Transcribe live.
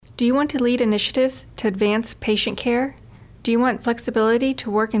Do you want to lead initiatives to advance patient care? Do you want flexibility to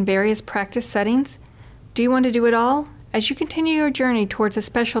work in various practice settings? Do you want to do it all? As you continue your journey towards a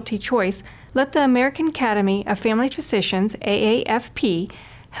specialty choice, let the American Academy of Family Physicians, AAFP,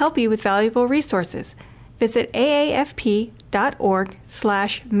 help you with valuable resources. Visit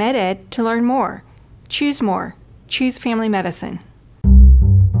aafp.org/meded to learn more. Choose more. Choose family medicine.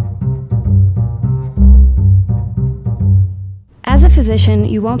 As a physician,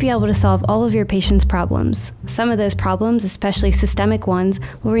 you won't be able to solve all of your patients' problems. Some of those problems, especially systemic ones,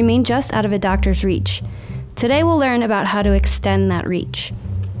 will remain just out of a doctor's reach. Today we'll learn about how to extend that reach.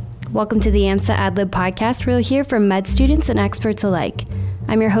 Welcome to the AMSA AdLib podcast, where you'll hear from med students and experts alike.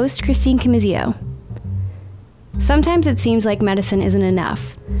 I'm your host, Christine Camizio. Sometimes it seems like medicine isn't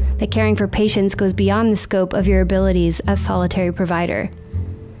enough, that caring for patients goes beyond the scope of your abilities as solitary provider,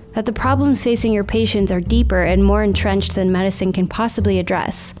 that the problems facing your patients are deeper and more entrenched than medicine can possibly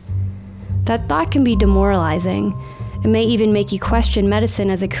address. That thought can be demoralizing. It may even make you question medicine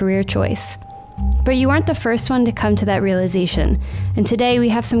as a career choice. But you aren't the first one to come to that realization, and today we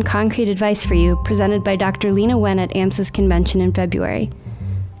have some concrete advice for you presented by Dr. Lena Wen at AMSA's convention in February.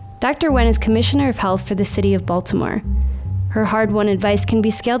 Dr. Wen is Commissioner of Health for the City of Baltimore. Her hard-won advice can be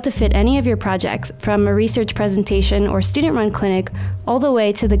scaled to fit any of your projects, from a research presentation or student-run clinic, all the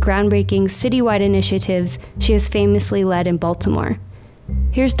way to the groundbreaking citywide initiatives she has famously led in Baltimore.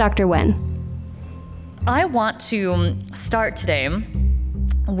 Here's Dr. Wen. I want to start today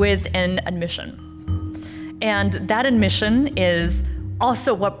with an admission. And that admission is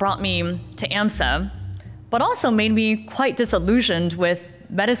also what brought me to AMSA, but also made me quite disillusioned with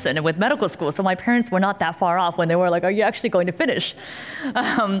medicine and with medical school. So my parents were not that far off when they were like, are you actually going to finish?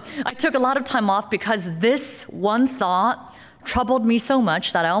 I took a lot of time off because this one thought troubled me so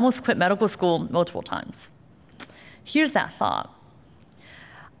much that I almost quit medical school multiple times. Here's that thought.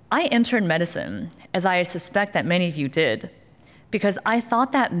 I entered medicine, as I suspect that many of you did, because I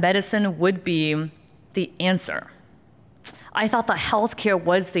thought that medicine would be the answer. I thought that healthcare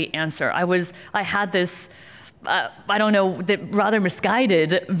was the answer. I had this the rather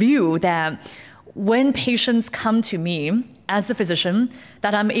misguided view that when patients come to me as the physician,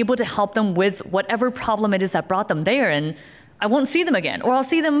 that I'm able to help them with whatever problem it is that brought them there, and I won't see them again, or I'll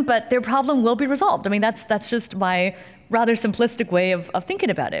see them, but their problem will be resolved. I mean, that's just my rather simplistic way of thinking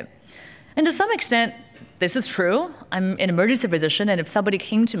about it. And to some extent, this is true. I'm an emergency physician, and if somebody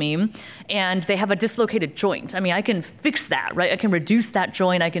came to me and they have a dislocated joint, I mean, I can fix that, right? I can reduce that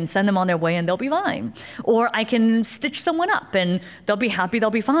joint, I can send them on their way and they'll be fine. Or I can stitch someone up and they'll be happy,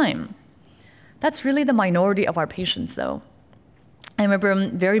 they'll be fine. That's really the minority of our patients, though. I remember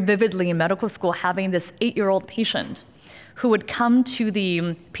very vividly in medical school having this 8-year-old patient who would come to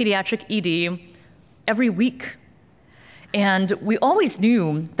the pediatric ED every week. And we always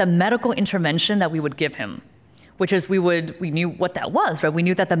knew the medical intervention that we would give him, which is we knew what that was, right? We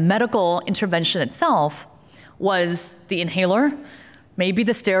knew that the medical intervention itself was the inhaler, maybe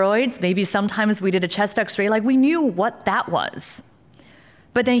the steroids, maybe sometimes we did a chest x-ray, like we knew what that was.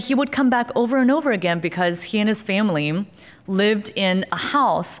 But then he would come back over and over again because he and his family lived in a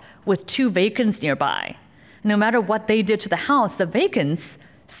house with 2 vacants nearby. No matter what they did to the house, the vacants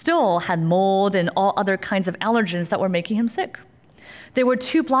still had mold and all other kinds of allergens that were making him sick. They were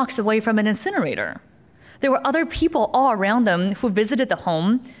 2 blocks away from an incinerator. There were other people all around them who visited the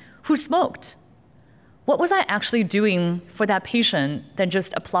home who smoked. What was I actually doing for that patient than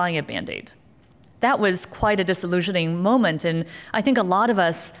just applying a Band-Aid? That was quite a disillusioning moment, and I think a lot of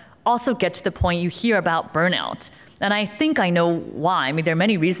us also get to the point you hear about burnout. And I think I know why. I mean, there are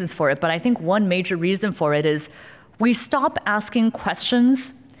many reasons for it, but I think one major reason for it is we stop asking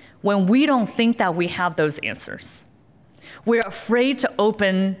questions when we don't think that we have those answers. We're afraid to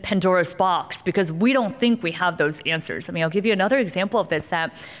open Pandora's box because we don't think we have those answers. I mean, I'll give you another example of this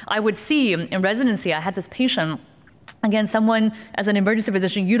that I would see in residency. I had this patient, again, someone, as an emergency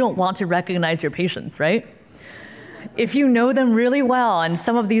physician, you don't want to recognize your patients, right? If you know them really well, and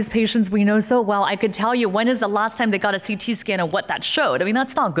some of these patients we know so well, I could tell you when is the last time they got a CT scan and what that showed. I mean,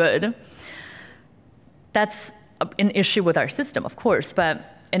 that's not good. That's an issue with our system, of course,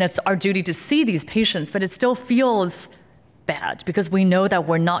 and it's our duty to see these patients, but it still feels bad because we know that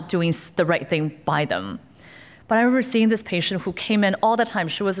we're not doing the right thing by them. But I remember seeing this patient who came in all the time.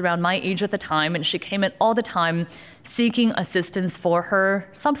 She was around my age at the time, and she came in all the time seeking assistance for her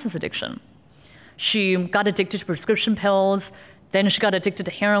substance addiction. She got addicted to prescription pills, then she got addicted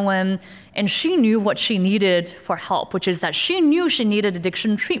to heroin, and she knew what she needed for help, which is that she knew she needed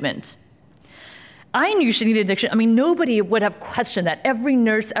addiction treatment. I knew she needed addiction. I mean, nobody would have questioned that. Every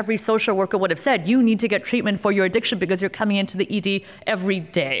nurse, every social worker would have said, you need to get treatment for your addiction because you're coming into the ED every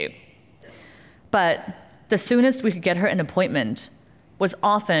day. But the soonest we could get her an appointment was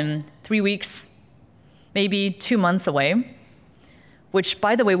often 3 weeks, maybe 2 months away, which,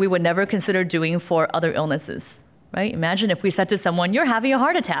 by the way, we would never consider doing for other illnesses, right? Imagine if we said to someone, you're having a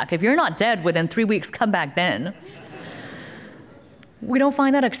heart attack. If you're not dead within 3 weeks, come back then. We don't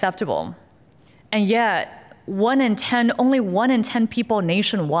find that acceptable. And yet, only 1 in 10 people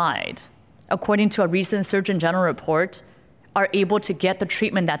nationwide, according to a recent Surgeon General report, are able to get the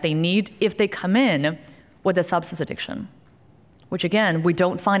treatment that they need if they come in with a substance addiction, which again, we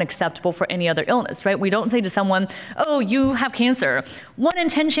don't find acceptable for any other illness, right? We don't say to someone, oh, you have cancer. 1 in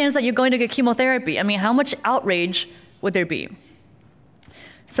 10 chance that you're going to get chemotherapy. I mean, how much outrage would there be?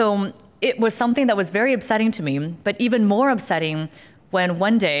 So it was something that was very upsetting to me, but even more upsetting when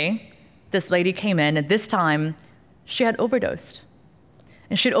one day, this lady came in, and this time she had overdosed.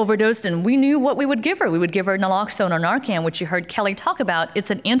 And she'd overdosed, and we knew what we would give her. We would give her naloxone or Narcan, which you heard Kelly talk about. It's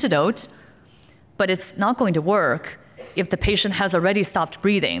an antidote, but it's not going to work if the patient has already stopped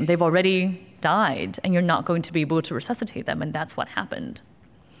breathing. They've already died, and you're not going to be able to resuscitate them, and that's what happened.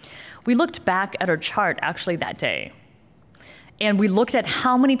 We looked back at her chart actually that day, and we looked at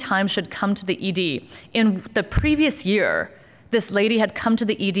how many times she'd come to the ED. In the previous year, this lady had come to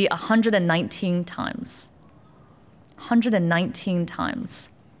the ED 119 times. 119 times.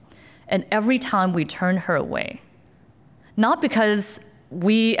 And every time we turned her away. Not because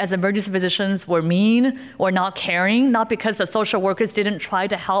we as emergency physicians were mean or not caring, not because the social workers didn't try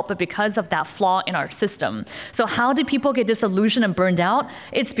to help, but because of that flaw in our system. So how did people get disillusioned and burned out?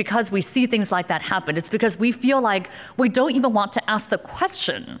 It's because we see things like that happen. It's because we feel like we don't even want to ask the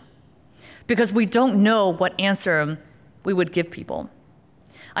question because we don't know what answer we would give people.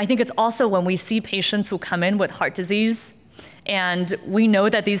 I think it's also when we see patients who come in with heart disease, and we know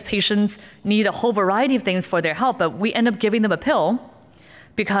that these patients need a whole variety of things for their help, but we end up giving them a pill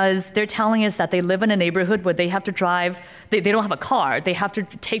because they're telling us that they live in a neighborhood where they have to drive, they don't have a car, they have to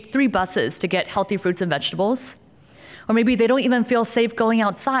take 3 buses to get healthy fruits and vegetables. Or maybe they don't even feel safe going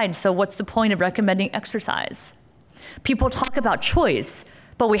outside, so what's the point of recommending exercise? People talk about choice,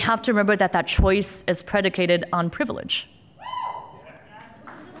 but we have to remember that that choice is predicated on privilege.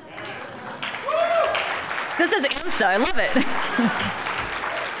 This is AMSA, I love it.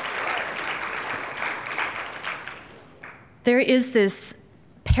 There is this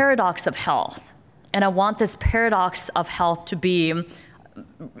paradox of health, and I want this paradox of health to be,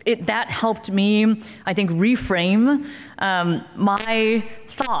 that helped me, I think, reframe my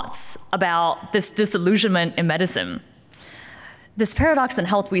thoughts about this disillusionment in medicine. This paradox in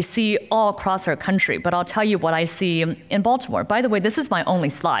health we see all across our country, but I'll tell you what I see in Baltimore. By the way, this is my only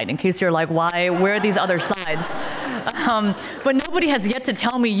slide, in case you're like, where are these other slides? But nobody has yet to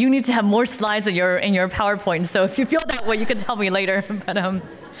tell me you need to have more slides in your PowerPoint, so if you feel that way, you can tell me later. But I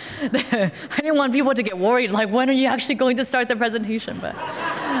didn't want people to get worried, like, when are you actually going to start the presentation? But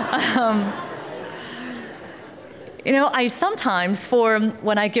you know, I sometimes,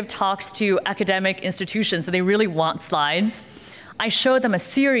 when I give talks to academic institutions and they really want slides, I show them a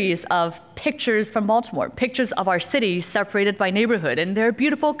series of pictures from Baltimore, pictures of our city separated by neighborhood, and they're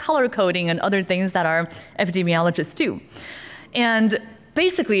beautiful color coding and other things that our epidemiologists do. And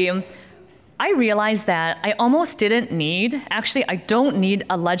basically, I realized that I almost didn't need, actually I don't need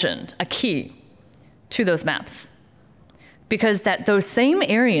a legend, a key to those maps. Because those same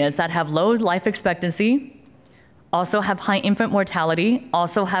areas that have low life expectancy, also have high infant mortality,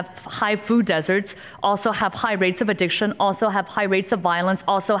 also have high food deserts, also have high rates of addiction, also have high rates of violence,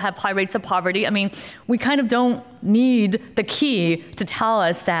 also have high rates of poverty. I mean, we kind of don't need the key to tell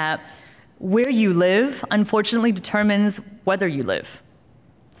us that where you live, unfortunately, determines whether you live.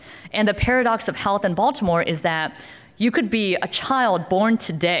 And the paradox of health in Baltimore is that you could be a child born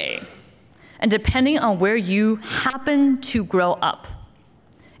today, and depending on where you happen to grow up,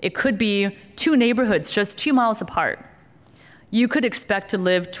 it could be 2 neighborhoods just 2 miles apart. You could expect to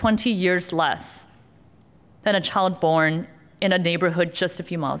live 20 years less than a child born in a neighborhood just a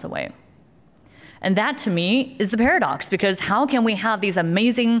few miles away. And that, to me, is the paradox, because how can we have these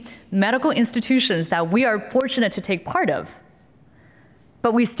amazing medical institutions that we are fortunate to take part of,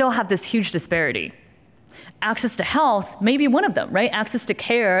 but we still have this huge disparity? Access to health may be one of them, right? Access to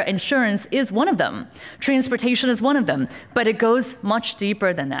care, insurance is one of them. Transportation is one of them, but it goes much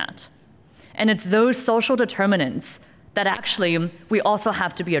deeper than that. And it's those social determinants that actually we also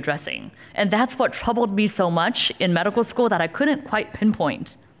have to be addressing. And that's what troubled me so much in medical school, that I couldn't quite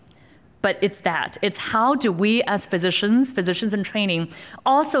pinpoint But it's how do we as physicians in training,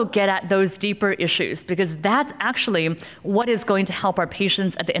 also get at those deeper issues, because that's actually what is going to help our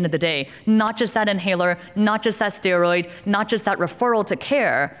patients at the end of the day. Not just that inhaler, not just that steroid, not just that referral to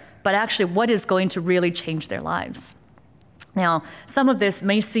care, but actually what is going to really change their lives. Now, some of this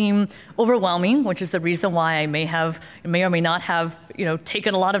may seem overwhelming, which is the reason why I may or may not have,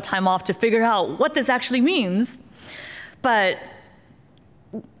 taken a lot of time off to figure out what this actually means. But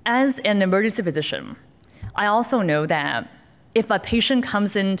as an emergency physician, I also know that if a patient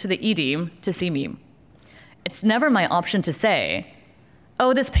comes into the ED to see me, it's never my option to say,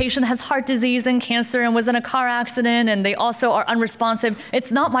 oh, this patient has heart disease and cancer and was in a car accident and they also are unresponsive.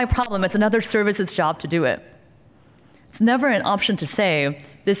 It's not my problem. It's another service's job to do it. It's never an option to say,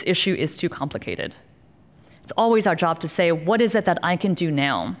 this issue is too complicated. It's always our job to say, what is it that I can do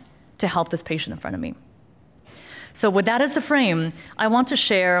now to help this patient in front of me? So with that as the frame, I want to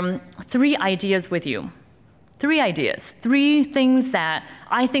share 3 ideas with you. 3 ideas, 3 things that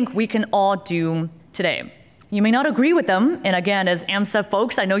I think we can all do today. You may not agree with them, and again, as AMSA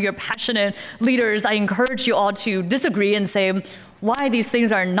folks, I know you're passionate leaders. I encourage you all to disagree and say why these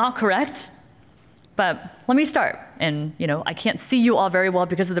things are not correct. But let me start. And I can't see you all very well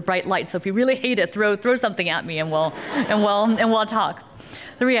because of the bright light. So if you really hate it, throw something at me, and we'll talk.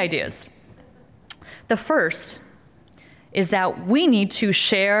 3 ideas. The first is that we need to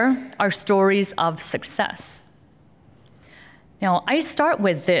share our stories of success. Now, I start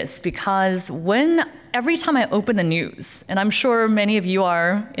with this because every time I open the news, and I'm sure many of you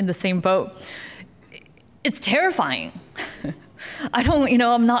are in the same boat, it's terrifying.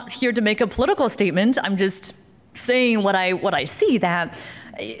 I'm not here to make a political statement. I'm just saying what I see, that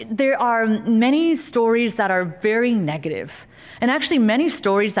there are many stories that are very negative, and actually many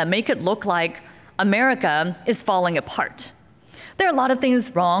stories that make it look like America is falling apart. There are a lot of things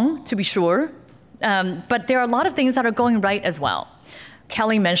wrong, to be sure, but there are a lot of things that are going right as well.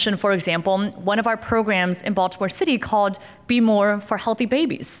 Kelly mentioned, for example, one of our programs in Baltimore City called Be More for Healthy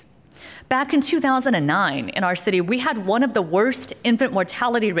Babies. Back in 2009, in our city, we had one of the worst infant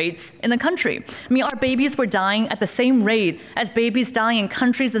mortality rates in the country. Our babies were dying at the same rate as babies dying in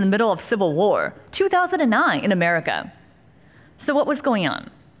countries in the middle of civil war. 2009 in America. So what was going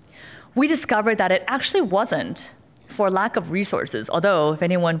on? We discovered that it actually wasn't for lack of resources, although if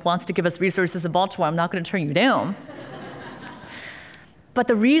anyone wants to give us resources in Baltimore, I'm not going to turn you down. But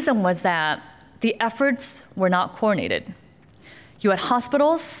the reason was that the efforts were not coordinated. You had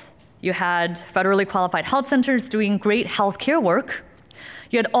hospitals, you had federally qualified health centers doing great healthcare work,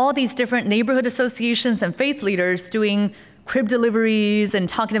 you had all these different neighborhood associations and faith leaders doing crib deliveries and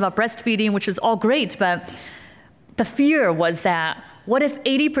talking about breastfeeding, which is all great, but the fear was that what if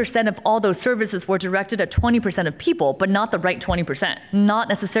 80% of all those services were directed at 20% of people, but not the right 20%, not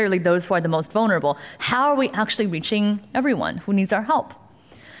necessarily those who are the most vulnerable? How are we actually reaching everyone who needs our help?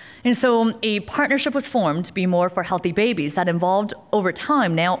 And so a partnership was formed, Be More for Healthy Babies, that involved over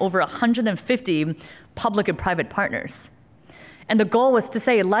time now over 150 public and private partners. And the goal was to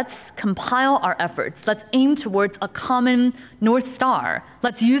say, let's compile our efforts, let's aim towards a common North Star,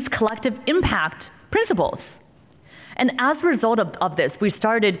 let's use collective impact principles. And as a result of this, we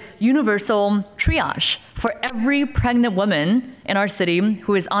started universal triage for every pregnant woman in our city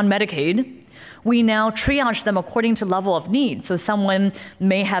who is on Medicaid. We now triage them according to level of need. So someone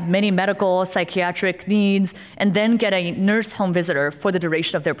may have many medical, psychiatric needs, and then get a nurse home visitor for the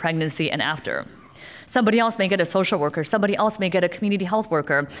duration of their pregnancy and after. Somebody else may get a social worker. Somebody else may get a community health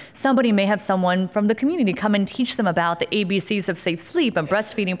worker. Somebody may have someone from the community come and teach them about the ABCs of safe sleep and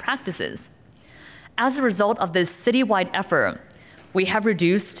breastfeeding practices. As a result of this citywide effort, we have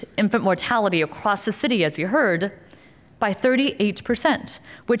reduced infant mortality across the city, as you heard, by 38%,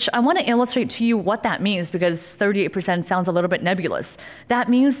 which I want to illustrate to you what that means, because 38% sounds a little bit nebulous. That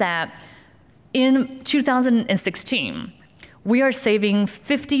means that in 2016, we are saving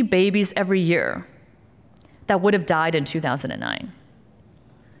 50 babies every year that would have died in 2009,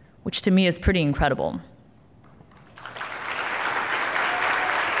 which to me is pretty incredible.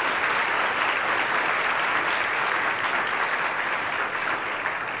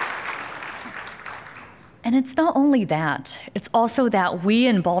 And it's not only that, it's also that we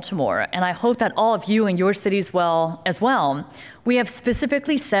in Baltimore, and I hope that all of you in your cities as well, we have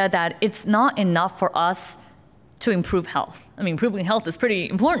specifically said that it's not enough for us to improve health. Improving health is pretty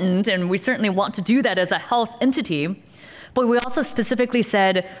important, and we certainly want to do that as a health entity, but we also specifically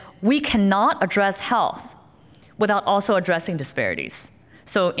said we cannot address health without also addressing disparities.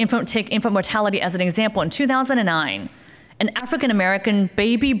 So take infant mortality as an example. In 2009, an African-American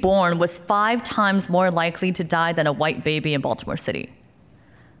baby born was 5 times more likely to die than a white baby in Baltimore City.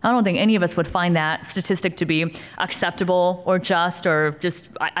 I don't think any of us would find that statistic to be acceptable or just, or just,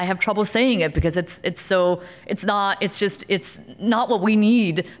 I have trouble saying it because it's not what we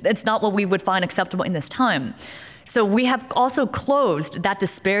need. It's not what we would find acceptable in this time. So we have also closed that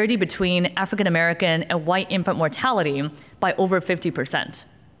disparity between African American and white infant mortality by over 50%.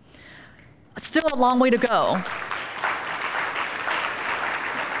 Still a long way to go.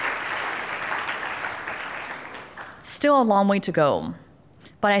 Still a long way to go.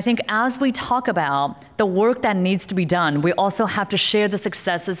 But I think as we talk about the work that needs to be done, we also have to share the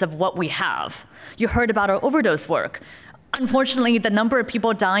successes of what we have. You heard about our overdose work. Unfortunately, the number of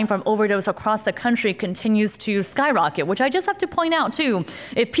people dying from overdose across the country continues to skyrocket, which I just have to point out too.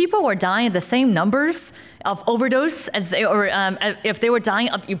 If people were dying at the same numbers of overdose as they, or if they were dying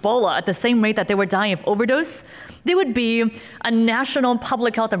of Ebola at the same rate that they were dying of overdose, there would be a national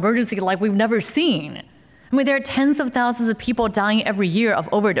public health emergency like we've never seen. I mean, there are tens of thousands of people dying every year of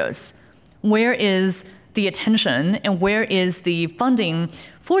overdose. Where is the attention and where is the funding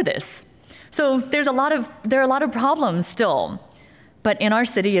for this? So there are a lot of problems still. But in our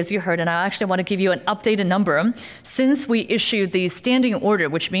city, as you heard, and I actually want to give you an updated number, since we issued the standing order,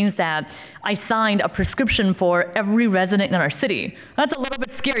 which means that I signed a prescription for every resident in our city. That's a little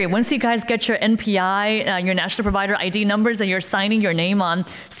bit scary. Once you guys get your NPI, your National Provider ID numbers, and you're signing your name on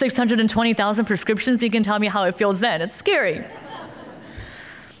 620,000 prescriptions, you can tell me how it feels then. It's scary.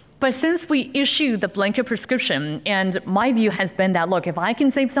 But since we issued the blanket prescription, and my view has been that, look, if I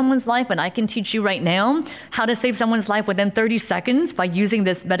can save someone's life and I can teach you right now how to save someone's life within 30 seconds by using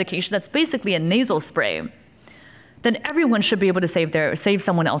this medication that's basically a nasal spray, then everyone should be able to save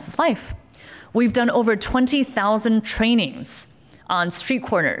someone else's life. We've done over 20,000 trainings on street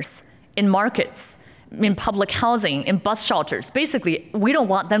corners, in markets, in public housing, in bus shelters. Basically, we don't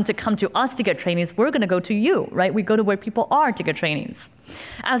want them to come to us to get trainings. We're going to go to you, right? We go to where people are to get trainings.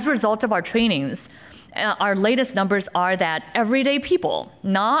 As a result of our trainings, our latest numbers are that everyday people,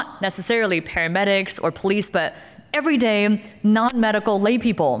 not necessarily paramedics or police, but everyday non-medical lay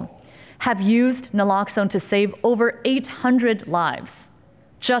people, have used naloxone to save over 800 lives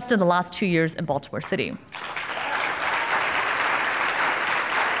just in the last 2 years in Baltimore City.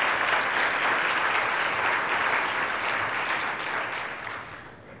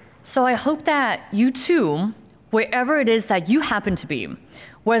 So I hope that you too, wherever it is that you happen to be,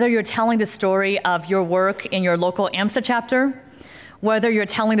 whether you're telling the story of your work in your local AMSA chapter, whether you're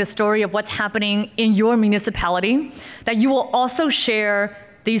telling the story of what's happening in your municipality, that you will also share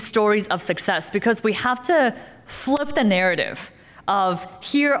these stories of success, because we have to flip the narrative of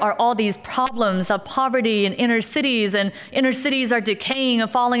here are all these problems of poverty in inner cities, and inner cities are decaying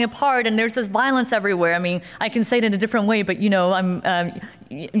and falling apart, and there's this violence everywhere. I mean, I can say it in a different way, but you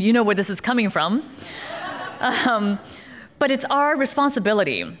know where this is coming from. But it's our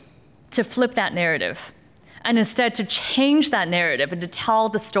responsibility to flip that narrative and instead to change that narrative and to tell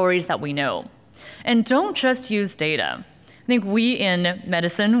the stories that we know. And don't just use data. I think we in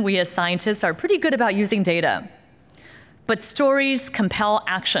medicine, we as scientists, are pretty good about using data. But stories compel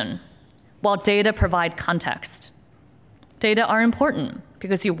action, while data provide context. Data are important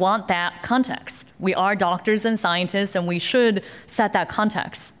because you want that context. We are doctors and scientists, and we should set that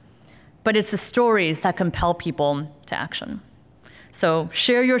context. But it's the stories that compel people to action. So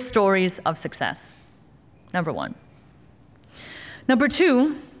share your stories of success, number one. Number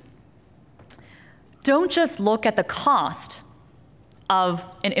two, don't just look at the cost of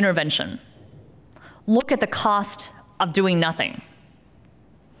an intervention. Look at the cost of doing nothing.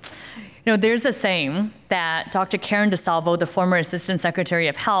 You know, there's a saying that Dr. Karen DeSalvo, the former Assistant Secretary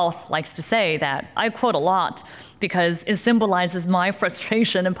of Health, likes to say that I quote a lot because it symbolizes my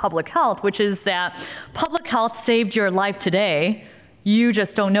frustration in public health, which is that public health saved your life today, you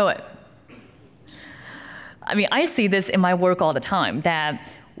just don't know it. I mean, I see this in my work all the time, that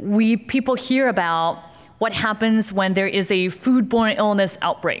people hear about what happens when there is a foodborne illness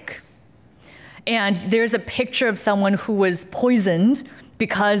outbreak. And there's a picture of someone who was poisoned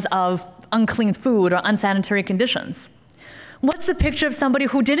because of unclean food or unsanitary conditions. What's the picture of somebody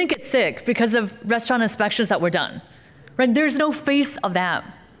who didn't get sick because of restaurant inspections that were done? Right? There's no face of that.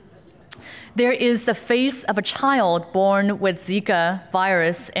 There is the face of a child born with Zika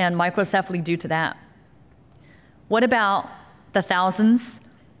virus and microcephaly due to that. What about the thousands,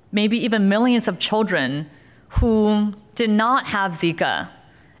 maybe even millions of children who did not have Zika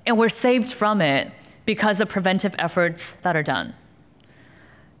and were saved from it because of preventive efforts that are done?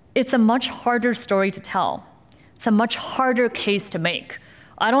 It's a much harder story to tell. It's a much harder case to make.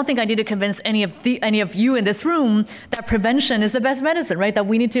 I don't think I need to convince any of you in this room that prevention is the best medicine, right? That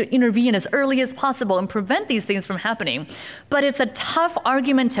we need to intervene as early as possible and prevent these things from happening. But it's a tough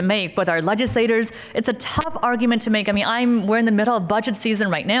argument to make with our legislators. It's a tough argument to make. I mean, we're in the middle of budget season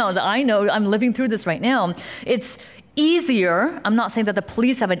right now. I know I'm living through this right now. It's easier, I'm not saying that the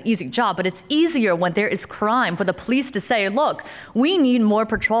police have an easy job, but it's easier when there is crime for the police to say, look, we need more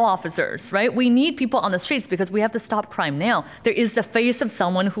patrol officers, right? We need people on the streets because we have to stop crime now. There is the face of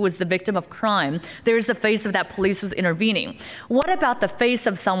someone who is the victim of crime. There is the face of that police who's intervening. What about the face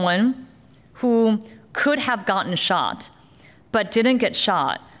of someone who could have gotten shot but didn't get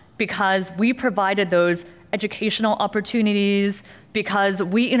shot because we provided those educational opportunities, because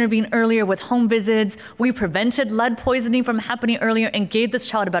we intervened earlier with home visits, we prevented lead poisoning from happening earlier and gave this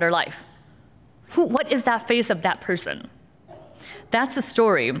child a better life? What is that face of that person? That's a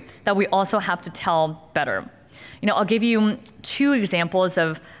story that we also have to tell better. I'll give you 2 examples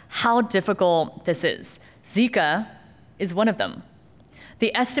of how difficult this is. Zika is one of them.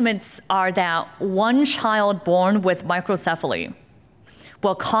 The estimates are that one child born with microcephaly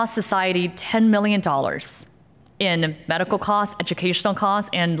will cost society $10 million in medical costs, educational costs,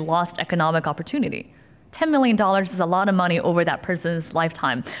 and lost economic opportunity. $10 million is a lot of money over that person's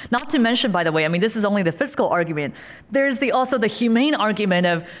lifetime. Not to mention, by the way, I mean, this is only the fiscal argument. There's also the humane argument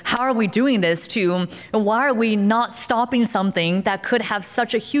of how are we doing this and why are we not stopping something that could have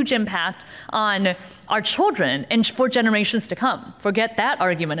such a huge impact on our children and for generations to come? Forget that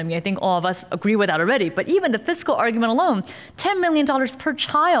argument. I mean, I think all of us agree with that already. But even the fiscal argument alone, $10 million per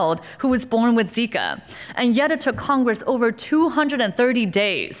child who was born with Zika. And yet it took Congress over 230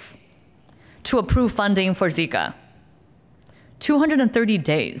 days to approve funding for Zika. 230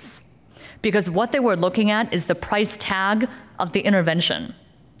 days. Because what they were looking at is the price tag of the intervention,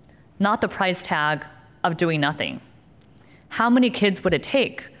 not the price tag of doing nothing. How many kids would it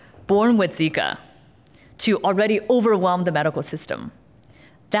take born with Zika to already overwhelm the medical system?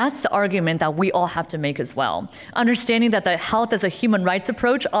 That's the argument that we all have to make as well. Understanding that the health as a human rights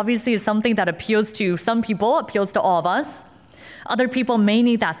approach obviously is something that appeals to some people, appeals to all of us. Other people may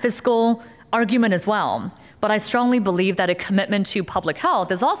need that fiscal argument as well. But I strongly believe that a commitment to public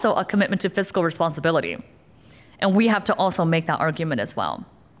health is also a commitment to fiscal responsibility. And we have to also make that argument as well.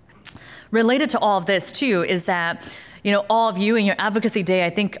 Related to all of this too is that all of you in your advocacy day, I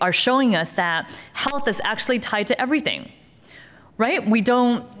think, are showing us that health is actually tied to everything, right?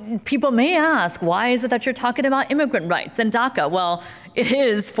 People may ask, why is it that you're talking about immigrant rights and DACA? Well, it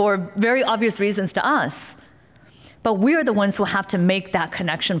is for very obvious reasons to us. But we're the ones who have to make that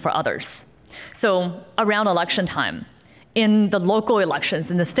connection for others. So around election time, in the local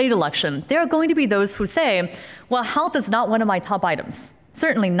elections, in the state election, there are going to be those who say, well, health is not one of my top items.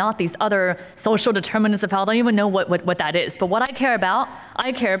 Certainly not these other social determinants of health. I don't even know what that is. But what I care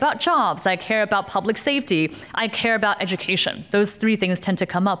about jobs. I care about public safety. I care about education. Those 3 things tend to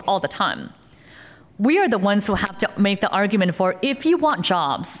come up all the time. We are the ones who have to make the argument for, if you want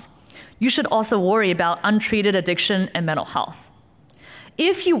jobs, you should also worry about untreated addiction and mental health.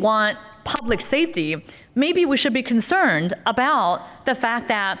 If you want public safety, maybe we should be concerned about the fact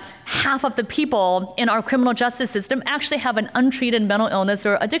that half of the people in our criminal justice system actually have an untreated mental illness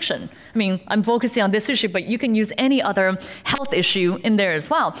or addiction. I mean, I'm focusing on this issue, but you can use any other health issue in there as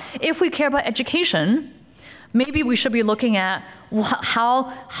well. If we care about education, maybe we should be looking at how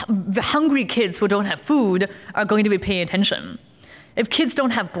hungry kids who don't have food are going to be paying attention. If kids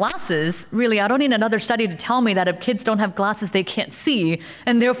don't have glasses, really, I don't need another study to tell me that if kids don't have glasses, they can't see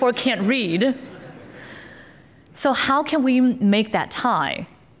and therefore can't read. So how can we make that tie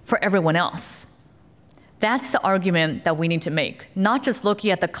for everyone else? That's the argument that we need to make, not just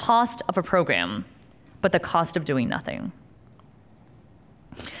looking at the cost of a program, but the cost of doing nothing.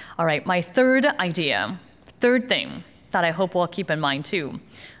 All right, my third thing that I hope we'll keep in mind too.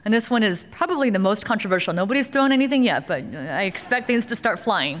 And this one is probably the most controversial. Nobody's thrown anything yet, but I expect things to start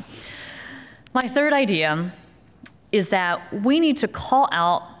flying. My third idea is that we need to call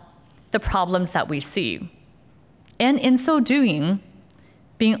out the problems that we see. And in so doing,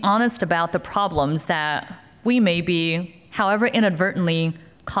 being honest about the problems that we may be, however inadvertently,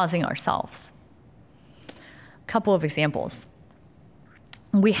 causing ourselves. A couple of examples.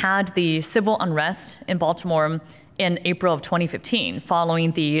 We had the civil unrest in Baltimore in April of 2015,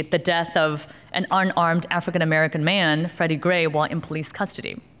 following the death of an unarmed African-American man, Freddie Gray, while in police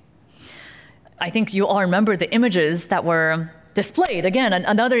custody. I think you all remember the images that were displayed. Again,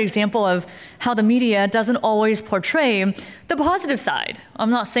 another example of how the media doesn't always portray the positive side. I'm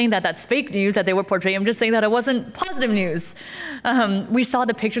not saying that that's fake news that they were portraying, I'm just saying that it wasn't positive news. We saw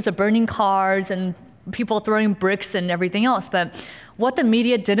the pictures of burning cars and people throwing bricks and everything else, but What the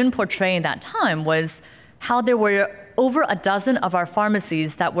media didn't portray in that time was how there were over a dozen of our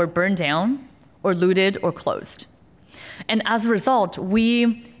pharmacies that were burned down or looted or closed. And as a result,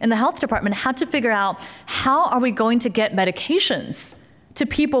 we in the health department had to figure out, how are we going to get medications to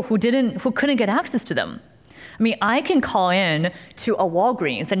people who couldn't get access to them? I mean, I can call in to a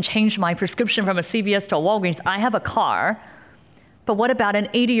Walgreens and change my prescription from a CVS to a Walgreens. I have a car. But what about an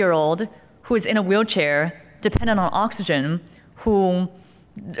 80-year-old who is in a wheelchair, dependent on oxygen, who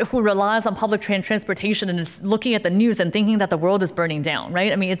relies on public transportation and is looking at the news and thinking that the world is burning down,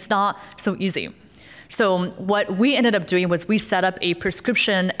 right? I mean, it's not so easy. So what we ended up doing was we set up a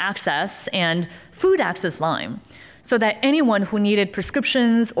prescription access and food access line so that anyone who needed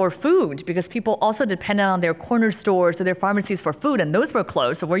prescriptions or food, because people also depended on their corner stores or their pharmacies for food, and those were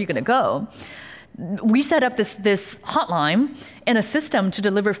closed, so where are you going to go? We set up this hotline and a system to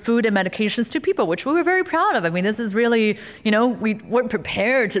deliver food and medications to people, which we were very proud of. I mean, this is really, we weren't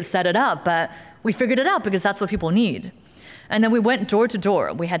prepared to set it up, but we figured it out because that's what people need. And then we went door to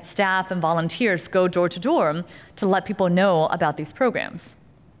door. We had staff and volunteers go door to door to let people know about these programs.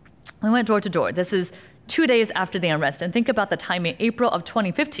 We went door to door. This is 2 days after the unrest. And think about the timing, April of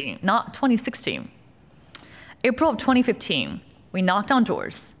 2015, not 2016. April of 2015, we knocked on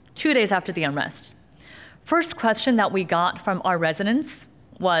doors 2 days after the unrest. First question that we got from our residents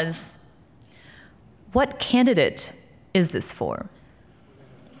was, what candidate is this for?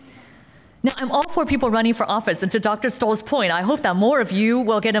 Now, I'm all for people running for office, and to Dr. Stoll's point, I hope that more of you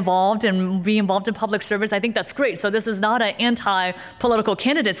will get involved and be involved in public service. I think that's great. So this is not an anti-political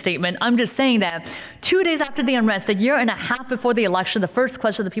candidate statement. I'm just saying that 2 days after the unrest, a year and a half before the election, the first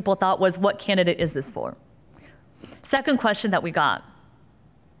question that people thought was, what candidate is this for? Second question that we got,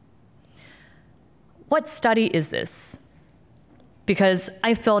 what study is this? Because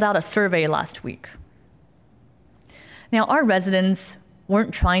I filled out a survey last week. Now, our residents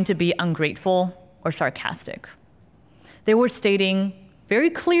weren't trying to be ungrateful or sarcastic. They were stating very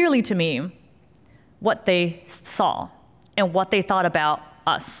clearly to me what they saw and what they thought about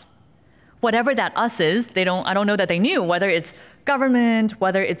us. Whatever that us is, I don't know that they knew, whether it's government,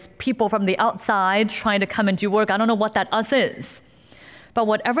 whether it's people from the outside trying to come and do work, I don't know what that us is. But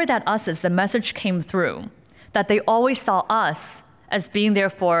whatever that us is, the message came through that they always saw us as being there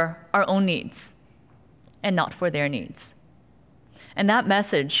for our own needs and not for their needs. And that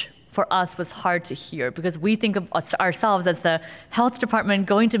message for us was hard to hear because we think of ourselves as the health department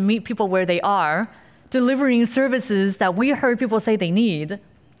going to meet people where they are, delivering services that we heard people say they need.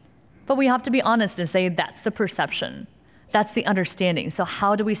 But we have to be honest and say that's the perception. That's the understanding. So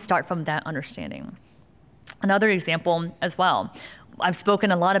how do we start from that understanding? Another example as well. I've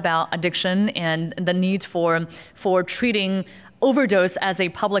spoken a lot about addiction and the need for treating overdose as a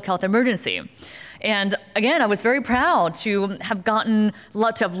public health emergency. And again, I was very proud to have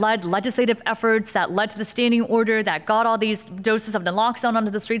led legislative efforts that led to the standing order that got all these doses of naloxone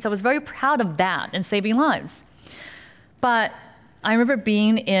onto the streets. I was very proud of that and saving lives. But I remember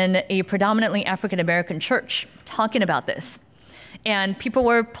being in a predominantly African-American church talking about this. And people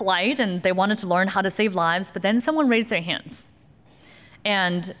were polite and they wanted to learn how to save lives, but then someone raised their hands.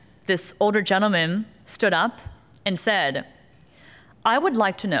 And this older gentleman stood up and said, I would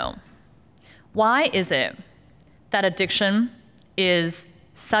like to know, why is it that addiction is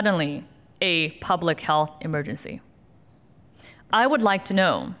suddenly a public health emergency? I would like to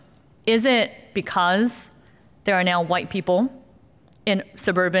know, is it because there are now white people in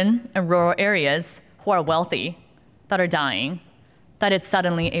suburban and rural areas who are wealthy that are dying, that it's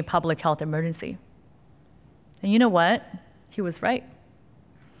suddenly a public health emergency? And you know what? He was right.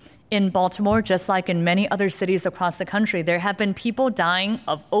 In Baltimore, just like in many other cities across the country, there have been people dying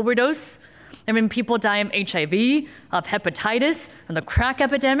of overdose. There have been people dying of HIV, of hepatitis, from the crack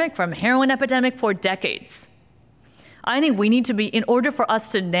epidemic, from heroin epidemic for decades. I think we need to be, in order for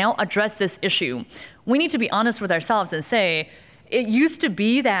us to now address this issue, we need to be honest with ourselves and say, it used to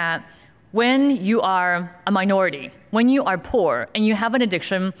be that when you are a minority, when you are poor and you have an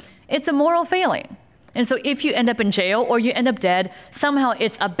addiction, it's a moral failing. And so if you end up in jail or you end up dead, somehow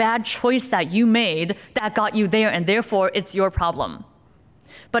it's a bad choice that you made that got you there, and therefore it's your problem.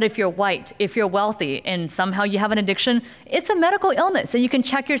 But if you're white, if you're wealthy, and somehow you have an addiction, it's a medical illness, and you can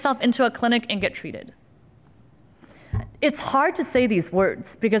check yourself into a clinic and get treated. It's hard to say these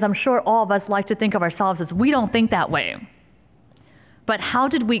words because I'm sure all of us like to think of ourselves as we don't think that way. But how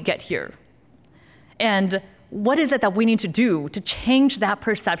did we get here? And what is it that we need to do to change that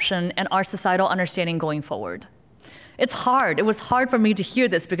perception and our societal understanding going forward? It's hard. It was hard for me to hear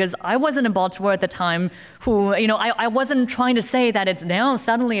this because I wasn't in Baltimore at the time I wasn't trying to say that it's now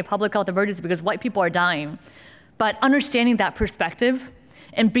suddenly a public health emergency because white people are dying. But understanding that perspective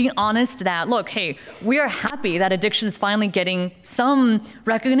and being honest that, look, hey, we are happy that addiction is finally getting some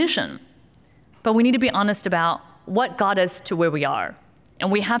recognition. But we need to be honest about what got us to where we are.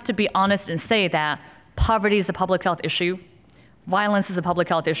 And we have to be honest and say that poverty is a public health issue, violence is a public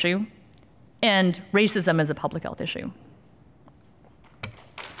health issue, and racism is a public health issue.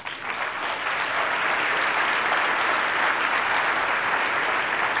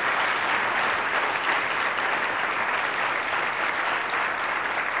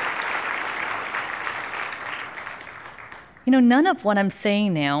 You know, none of what I'm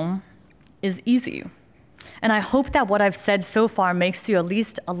saying now is easy. And I hope that what I've said so far makes you at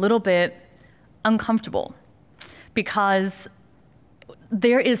least a little bit uncomfortable, because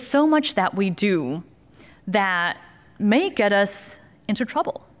there is so much that we do that may get us into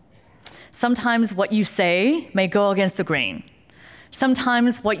trouble. Sometimes what you say may go against the grain.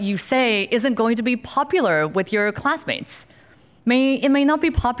 Sometimes what you say isn't going to be popular with your classmates. It may not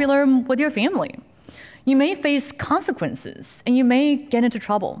be popular with your family. You may face consequences, and you may get into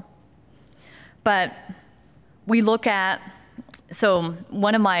trouble. But we look at, so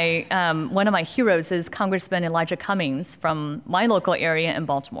one of my heroes is Congressman Elijah Cummings from my local area in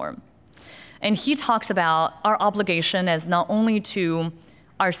Baltimore. And he talks about our obligation as not only to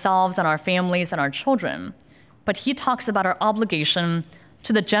ourselves and our families and our children, but he talks about our obligation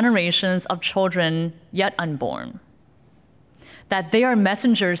to the generations of children yet unborn. That they are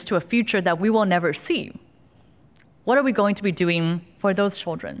messengers to a future that we will never see. What are we going to be doing for those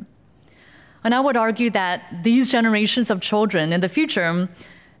children? And I would argue that these generations of children in the future,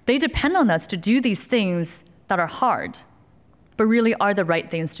 they depend on us to do these things that are hard, but really are the right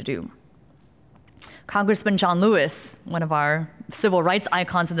things to do. Congressman John Lewis, one of our civil rights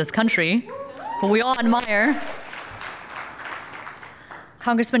icons in this country, who we all admire,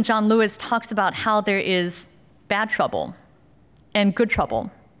 Congressman John Lewis talks about how there is bad trouble and good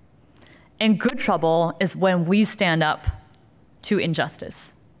trouble. And good trouble is when we stand up to injustice.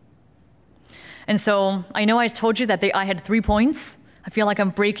 And so I know I told you that I had 3 points. I feel like I'm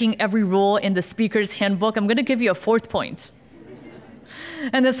breaking every rule in the speaker's handbook. I'm going to give you a 4th point.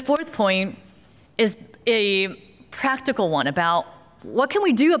 And this 4th point is a practical one about what can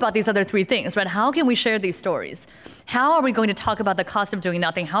we do about these other 3 things, right? How can we share these stories? How are we going to talk about the cost of doing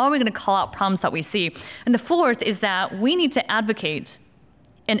nothing? How are we going to call out problems that we see? And the 4th is that we need to advocate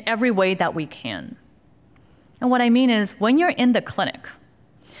in every way that we can. And what I mean is, when you're in the clinic,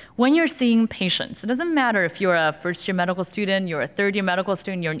 when you're seeing patients, it doesn't matter if you're a first-year medical student, you're a third-year medical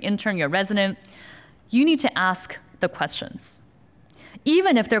student, you're an intern, you're a resident, you need to ask the questions.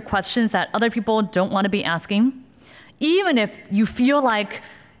 Even if they're questions that other people don't want to be asking, even if you feel like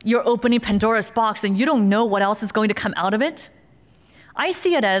you're opening Pandora's box and you don't know what else is going to come out of it, I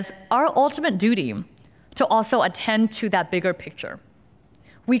see it as our ultimate duty to also attend to that bigger picture.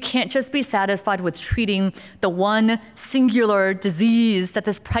 We can't just be satisfied with treating the one singular disease that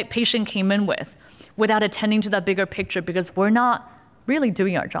this patient came in with without attending to that bigger picture, because we're not really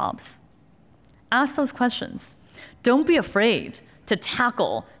doing our jobs. Ask those questions. Don't be afraid to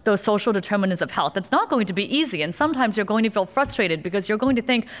tackle those social determinants of health. It's not going to be easy, and sometimes you're going to feel frustrated because you're going to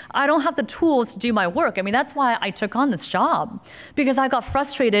think, I don't have the tools to do my work. I mean, that's why I took on this job, because I got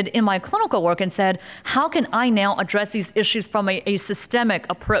frustrated in my clinical work and said, how can I now address these issues from a systemic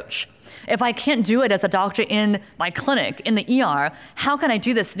approach? If I can't do it as a doctor in my clinic, in the ER, how can I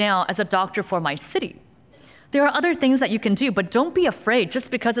do this now as a doctor for my city? There are other things that you can do, but don't be afraid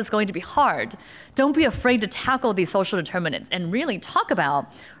just because it's going to be hard. Don't be afraid to tackle these social determinants and really talk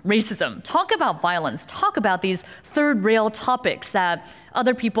about racism, talk about violence, talk about these third rail topics that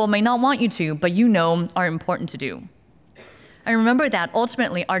other people may not want you to, but you know are important to do. And remember that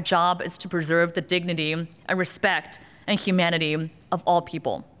ultimately our job is to preserve the dignity and respect and humanity of all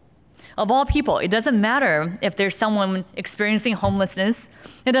people. Of all people, it doesn't matter if there's someone experiencing homelessness.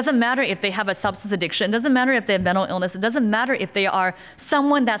 It doesn't matter if they have a substance addiction. It doesn't matter if they have mental illness. It doesn't matter if they are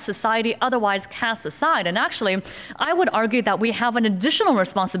someone that society otherwise casts aside. And actually, I would argue that we have an additional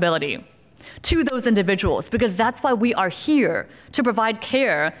responsibility to those individuals, because that's why we are here, to provide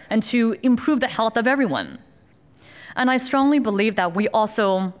care and to improve the health of everyone. And I strongly believe that we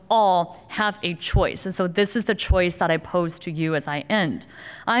also all have a choice. And so this is the choice that I pose to you as I end.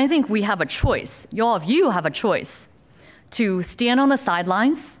 I think we have a choice. All of you have a choice to stand on the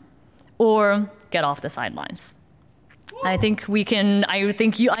sidelines or get off the sidelines. I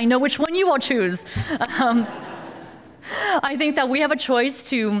know which one you will choose. I think that we have a choice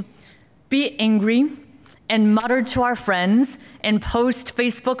to be angry and mutter to our friends and post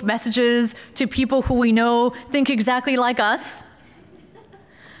Facebook messages to people who we know think exactly like us.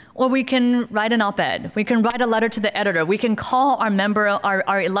 Or we can write an op-ed. We can write a letter to the editor. We can call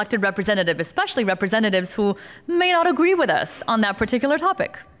our elected representative, especially representatives who may not agree with us on that particular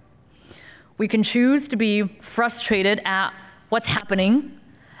topic. We can choose to be frustrated at what's happening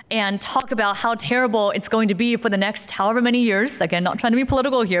and talk about how terrible it's going to be for the next however many years. Again, not trying to be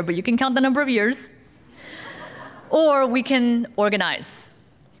political here, but you can count the number of years. Or we can organize.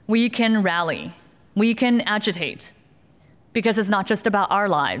 We can rally. We can agitate. Because it's not just about our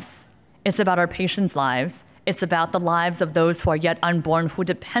lives. It's about our patients' lives. It's about the lives of those who are yet unborn, who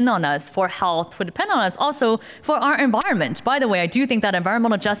depend on us for health, who depend on us also for our environment. By the way, I do think that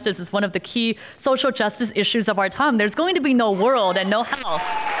environmental justice is one of the key social justice issues of our time. There's going to be no world and no health.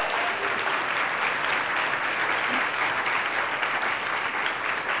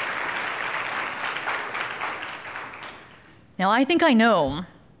 Now, I think I know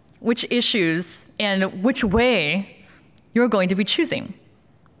which issues and which way you're going to be choosing.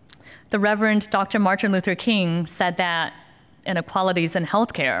 The Reverend Dr. Martin Luther King said that inequalities in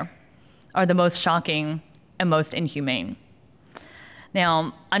healthcare are the most shocking and most inhumane.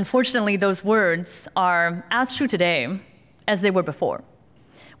 Now, unfortunately, those words are as true today as they were before.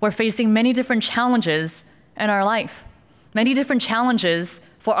 We're facing many different challenges in our life, many different challenges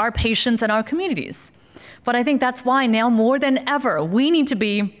for our patients and our communities. But I think that's why now more than ever, we need to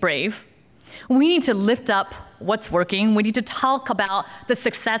be brave. We need to lift up what's working. We need to talk about the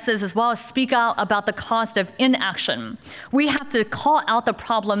successes as well as speak out about the cost of inaction. We have to call out the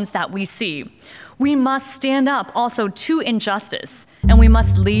problems that we see. We must stand up also to injustice, and we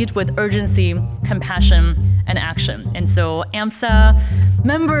must lead with urgency, compassion, and action. And so AMSA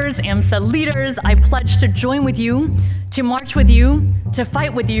members, AMSA leaders, I pledge to join with you, to march with you, to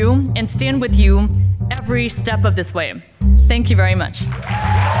fight with you, and stand with you every step of this way. Thank you very much.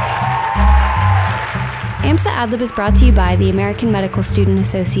 AMSA AdLib is brought to you by the American Medical Student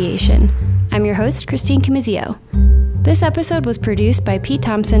Association. I'm your host, Christine Camizio. This episode was produced by Pete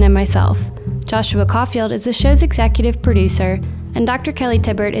Thompson and myself. Joshua Caulfield is the show's executive producer, and Dr. Kelly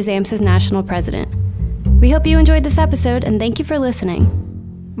Tibbert is AMSA's national president. We hope you enjoyed this episode, and thank you for listening.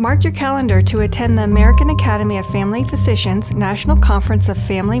 Mark your calendar to attend the American Academy of Family Physicians National Conference of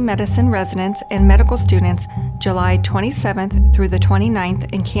Family Medicine Residents and Medical Students, July 27th through the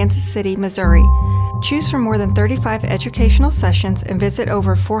 29th in Kansas City, Missouri. Choose from more than 35 educational sessions and visit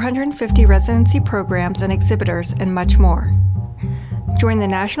over 450 residency programs and exhibitors and much more. Join the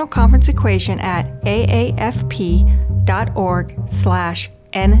National Conference equation at aafp.org/NC.